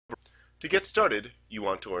To get started, you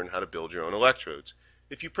want to learn how to build your own electrodes.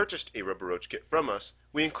 If you purchased a rubber roach kit from us,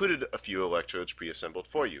 we included a few electrodes pre-assembled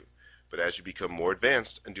for you. But as you become more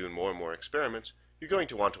advanced and do more and more experiments, you're going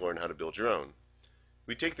to want to learn how to build your own.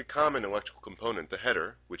 We take the common electrical component, the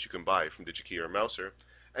header, which you can buy from DigiKey or Mouser,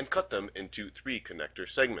 and cut them into 3 connector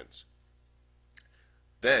segments.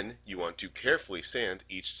 Then you want to carefully sand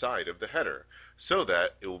each side of the header so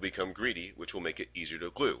that it will become greedy, which will make it easier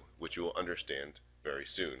to glue, which you will understand very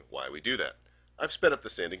soon why we do that. I've sped up the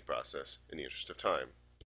sanding process in the interest of time.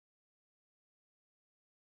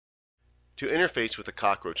 To interface with the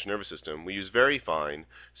cockroach nervous system, we use very fine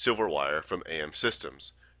silver wire from AM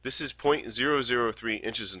Systems. This is 0.003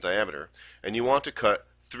 inches in diameter, and you want to cut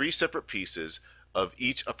 3 separate pieces of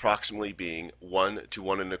each approximately being 1 to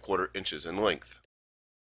 1 1/4 inches in length.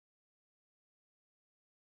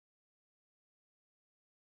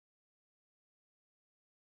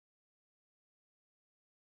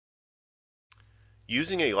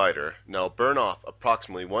 Using a lighter, now burn off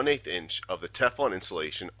approximately 1/8 inch of the Teflon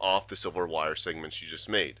insulation off the silver wire segments you just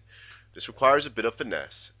made. This requires a bit of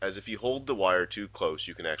finesse, as if you hold the wire too close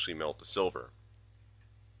you can actually melt the silver.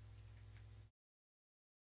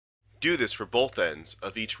 Do this for both ends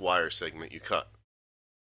of each wire segment you cut.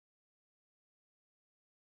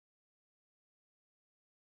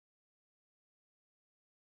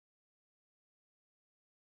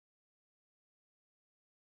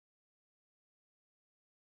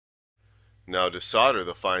 Now to solder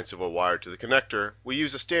the fine silver wire to the connector, we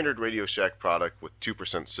use a standard Radio Shack product with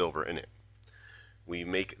 2% silver in it. We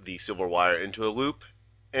make the silver wire into a loop,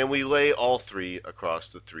 and we lay all 3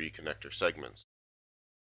 across the 3 connector segments.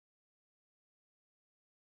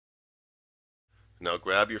 Now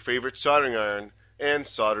grab your favorite soldering iron and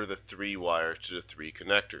solder the 3 wires to the 3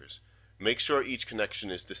 connectors. Make sure each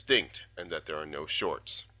connection is distinct and that there are no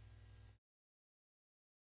shorts.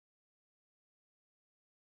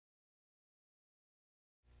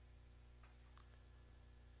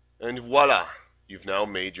 And voila! You've now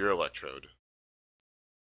made your electrode.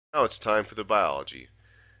 Now it's time for the biology.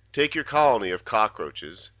 Take your colony of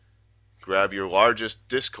cockroaches, grab your largest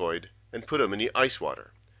discoid, and put him in the ice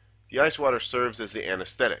water. The ice water serves as the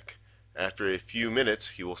anesthetic. After a few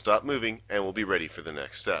minutes, he will stop moving and will be ready for the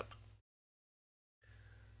next step.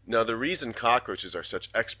 Now the reason cockroaches are such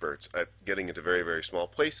experts at getting into very, very small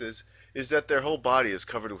places is that their whole body is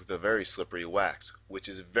covered with a very slippery wax, which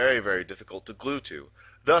is very, very difficult to glue to.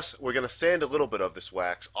 Thus, we're going to sand a little bit of this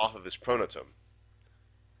wax off of his pronotum.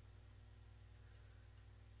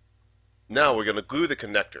 Now we're going to glue the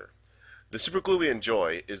connector. The superglue we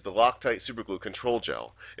enjoy is the Loctite Superglue Control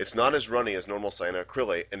Gel. It's not as runny as normal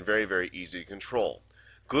cyanoacrylate and very, very easy to control.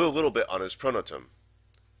 Glue a little bit on his pronotum.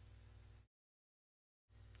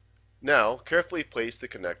 Now, carefully place the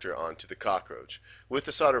connector onto the cockroach, with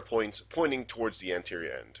the solder points pointing towards the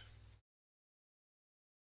anterior end.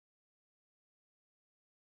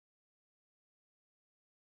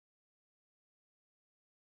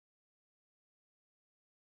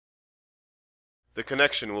 The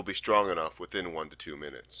connection will be strong enough within 1 to 2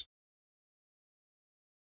 minutes.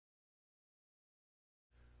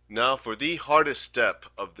 Now for the hardest step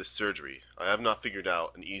of this surgery. I have not figured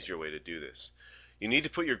out an easier way to do this. You need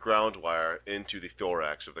to put your ground wire into the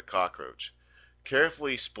thorax of the cockroach.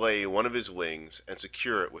 Carefully splay one of his wings and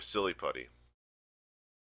secure it with silly putty.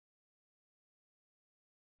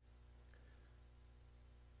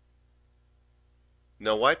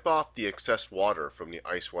 Now wipe off the excess water from the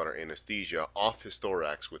ice water anesthesia off his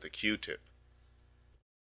thorax with a Q-tip.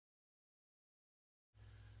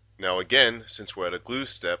 Now again, since we're at a glue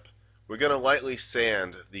step, we're going to lightly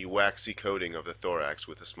sand the waxy coating of the thorax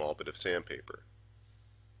with a small bit of sandpaper.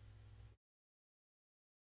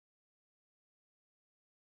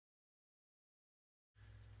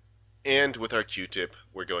 And with our Q-tip,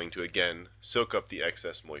 we're going to again soak up the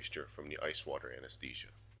excess moisture from the ice water anesthesia.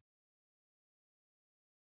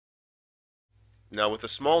 Now with a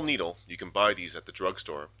small needle, you can buy these at the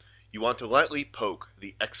drugstore, you want to lightly poke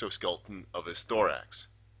the exoskeleton of his thorax.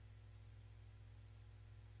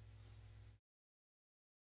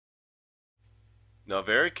 Now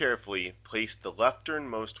very carefully place the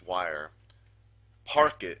lefternmost wire,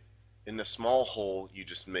 park it in the small hole you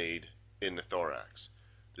just made in the thorax.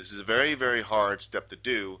 This is a very, very hard step to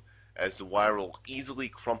do, as the wire will easily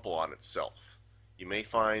crumple on itself. You may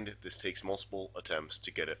find this takes multiple attempts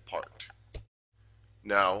to get it parked.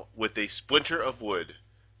 Now, with a splinter of wood,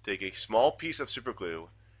 take a small piece of superglue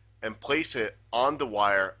and place it on the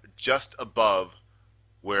wire just above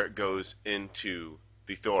where it goes into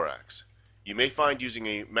the thorax. You may find using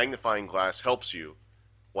a magnifying glass helps you.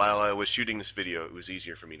 While I was shooting this video, it was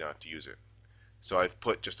easier for me not to use it. So I've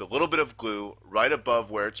put just a little bit of glue right above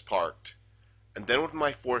where it's parked, and then with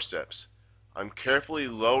my forceps, I'm carefully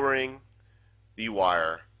lowering the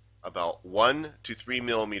wire about 1 to 3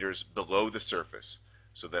 millimeters below the surface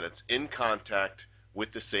so that it's in contact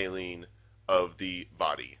with the saline of the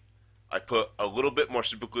body. I put a little bit more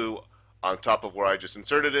super glue on top of where I just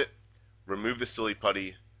inserted it, remove the silly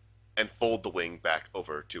putty, and fold the wing back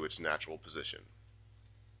over to its natural position.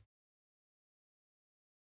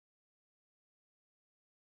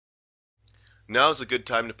 Now is a good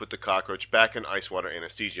time to put the cockroach back in ice water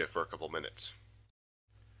anesthesia for a couple minutes.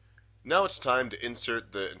 Now it's time to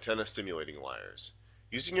insert the antenna stimulating wires.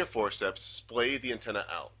 Using your forceps, splay the antenna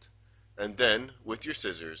out, and then, with your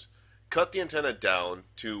scissors, cut the antenna down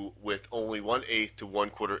to with only 1/8 to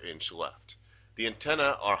 1/4 inch left. The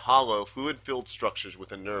antenna are hollow, fluid-filled structures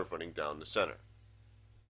with a nerve running down the center.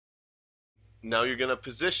 Now you're going to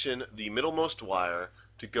position the middlemost wire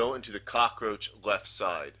to go into the cockroach left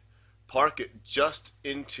side. Park it just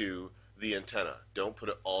into the antenna. Don't put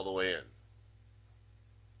it all the way in.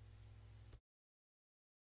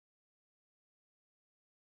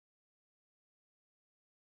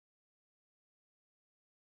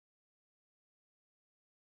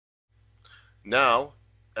 Now,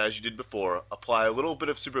 as you did before, apply a little bit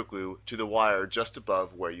of superglue to the wire just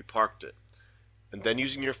above where you parked it. And then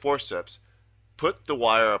using your forceps, put the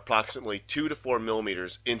wire approximately 2 to 4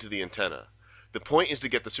 millimeters into the antenna. The point is to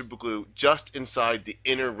get the superglue just inside the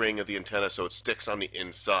inner ring of the antenna so it sticks on the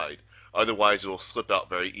inside. Otherwise, it will slip out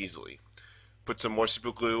very easily. Put some more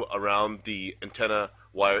superglue around the antenna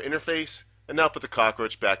wire interface, and now put the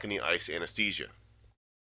cockroach back in the ice anesthesia.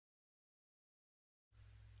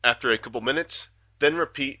 After a couple minutes, then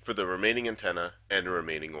repeat for the remaining antenna and the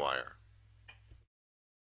remaining wire.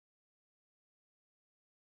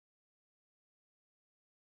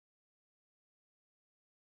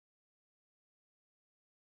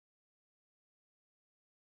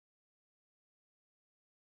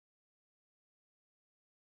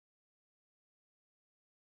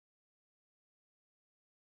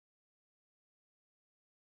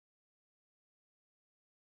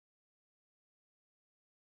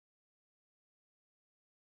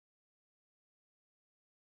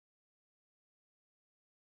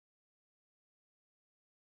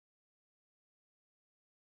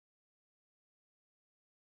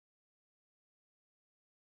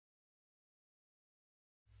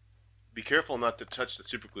 Be careful not to touch the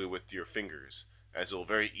superglue with your fingers, as it will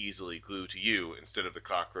very easily glue to you instead of the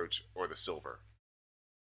cockroach or the silver.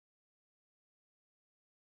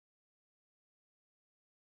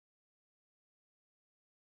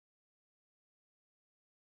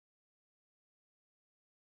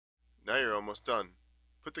 Now you're almost done.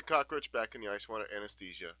 Put the cockroach back in the ice water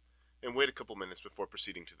anesthesia, and wait a couple minutes before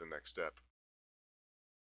proceeding to the next step.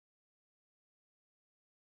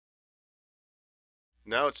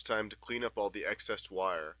 Now it's time to clean up all the excess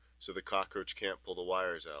wire so the cockroach can't pull the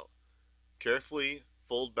wires out. Carefully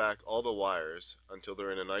fold back all the wires until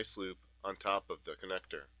they're in a nice loop on top of the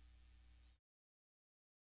connector.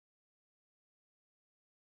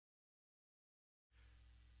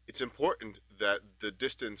 It's important that the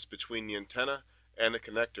distance between the antenna and the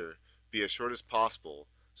connector be as short as possible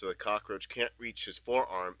so the cockroach can't reach his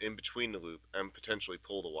forearm in between the loop and potentially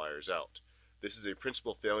pull the wires out. This is a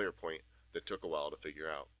principal failure point that took a while to figure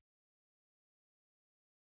out.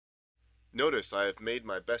 Notice I have made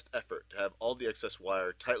my best effort to have all the excess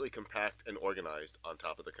wire tightly compact and organized on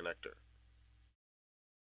top of the connector.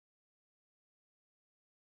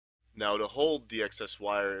 Now to hold the excess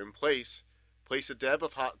wire in place, place a dab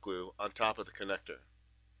of hot glue on top of the connector.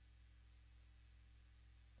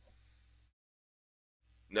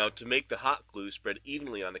 Now to make the hot glue spread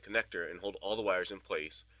evenly on the connector and hold all the wires in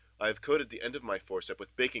place, I have coated the end of my forceps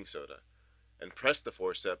with baking soda and pressed the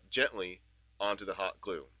forceps gently onto the hot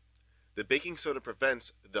glue. The baking soda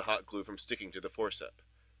prevents the hot glue from sticking to the forceps.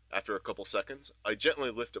 After a couple seconds, I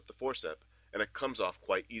gently lift up the forceps and it comes off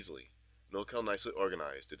quite easily. Look how nicely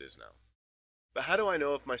organized it is now. But how do I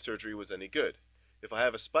know if my surgery was any good? If I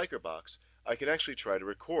have a spiker box, I can actually try to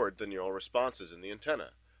record the neural responses in the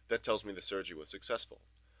antenna. That tells me the surgery was successful.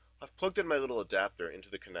 I've plugged in my little adapter into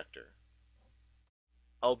the connector.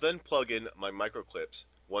 I'll then plug in my microclips,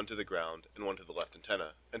 one to the ground and one to the left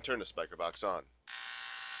antenna, and turn the spiker box on.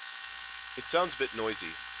 It sounds a bit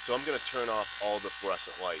noisy, so I'm going to turn off all the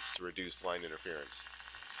fluorescent lights to reduce line interference.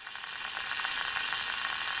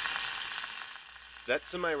 That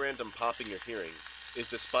semi-random popping you're hearing is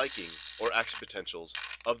the spiking, or action potentials,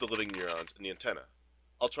 of the living neurons in the antenna.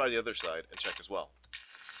 I'll try the other side and check as well.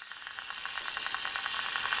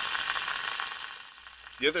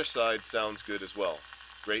 The other side sounds good as well.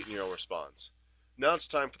 Great neural response. Now it's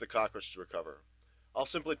time for the cockroach to recover. I'll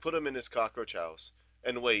simply put him in his cockroach house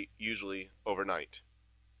and wait, usually overnight.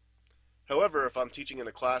 However, if I'm teaching in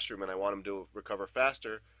a classroom and I want him to recover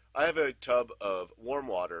faster, I have a tub of warm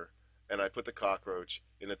water and I put the cockroach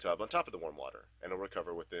in a tub on top of the warm water and it'll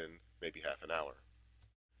recover within maybe half an hour.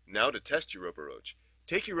 Now to test your Roboroach,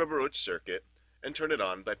 take your Roboroach circuit and turn it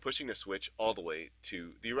on by pushing the switch all the way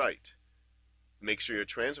to the right. Make sure your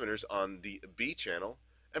transmitter's on the B channel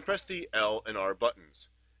and press the L and R buttons.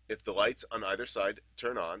 If the lights on either side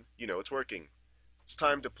turn on, you know it's working. It's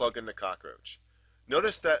time to plug in the cockroach.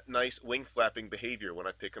 Notice that nice wing flapping behavior when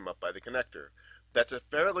I pick him up by the connector. That's a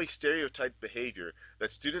fairly stereotyped behavior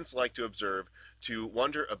that students like to observe to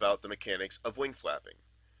wonder about the mechanics of wing flapping.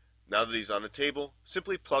 Now that he's on the table,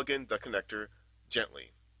 simply plug in the connector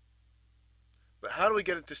gently. But how do we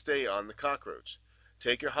get it to stay on the cockroach?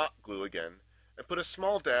 Take your hot glue again and put a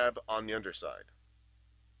small dab on the underside.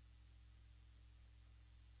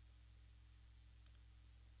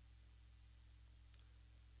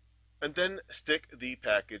 And then stick the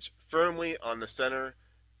package firmly on the center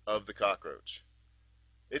of the cockroach.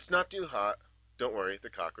 It's not too hot. Don't worry, the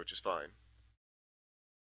cockroach is fine.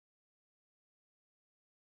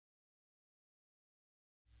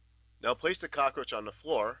 Now place the cockroach on the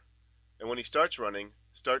floor, and when he starts running,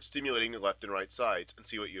 start stimulating the left and right sides and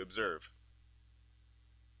see what you observe.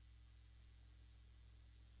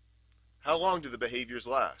 How long do the behaviors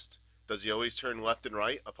last? Does he always turn left and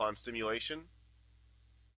right upon stimulation?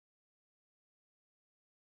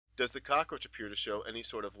 Does the cockroach appear to show any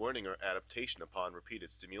sort of learning or adaptation upon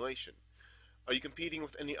repeated stimulation? Are you competing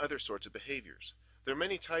with any other sorts of behaviors? There are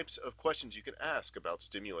many types of questions you can ask about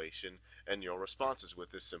stimulation and neural responses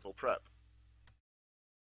with this simple prep.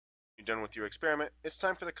 You're done with your experiment, it's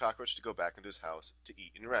time for the cockroach to go back into his house to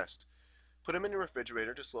eat and rest. Put him in the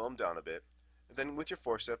refrigerator to slow him down a bit, and then with your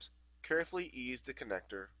forceps, carefully ease the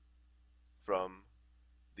connector from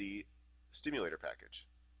the stimulator package.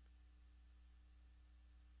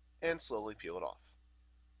 And slowly peel it off.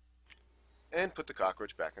 And put the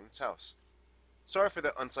cockroach back in its house. Sorry for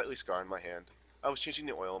that unsightly scar on my hand. I was changing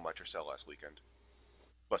the oil in my Tercel last weekend.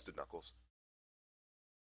 Busted knuckles.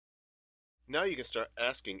 Now you can start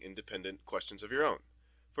asking independent questions of your own.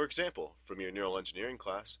 For example, from your neural engineering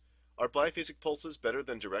class, are biphasic pulses better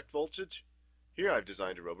than direct voltage? Here I've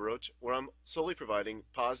designed a Roboroach where I'm solely providing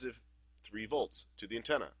positive 3 volts to the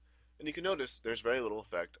antenna, and you can notice there's very little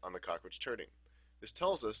effect on the cockroach turning. This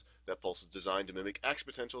tells us that pulses designed to mimic action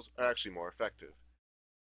potentials are actually more effective.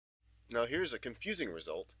 Now here's a confusing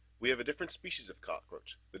result. We have a different species of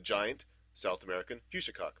cockroach, the giant South American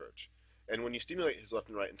fuchsia cockroach. And when you stimulate his left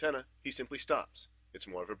and right antenna, he simply stops. It's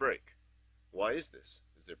more of a break. Why is this?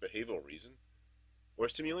 Is there a behavioral reason? Or a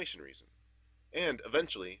stimulation reason? And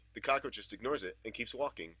eventually, the cockroach just ignores it and keeps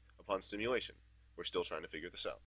walking upon stimulation. We're still trying to figure this out.